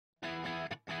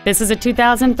This is a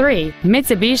 2003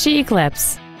 Mitsubishi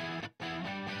Eclipse.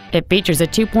 It features a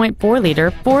 2.4-liter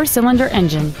four-cylinder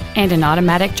engine and an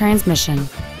automatic transmission.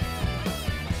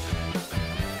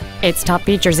 Its top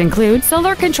features include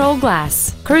solar control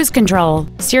glass, cruise control,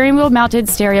 steering wheel mounted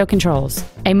stereo controls,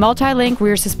 a multi-link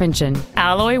rear suspension,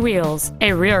 alloy wheels,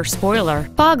 a rear spoiler,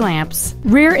 fog lamps,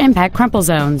 rear impact crumple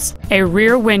zones, a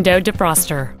rear window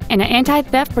defroster, and an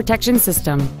anti-theft protection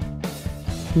system.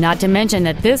 Not to mention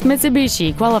that this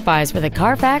Mitsubishi qualifies for the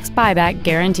Carfax buyback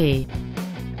guarantee.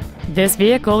 This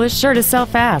vehicle is sure to sell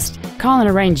fast. Call and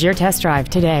arrange your test drive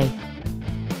today.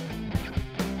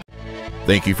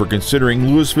 Thank you for considering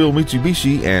Lewisville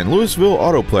Mitsubishi and Lewisville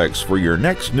Autoplex for your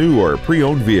next new or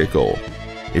pre-owned vehicle.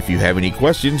 If you have any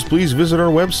questions, please visit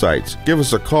our websites, give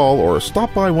us a call, or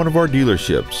stop by one of our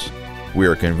dealerships. We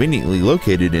are conveniently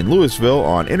located in Lewisville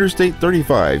on Interstate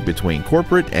 35 between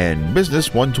Corporate and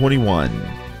Business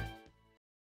 121.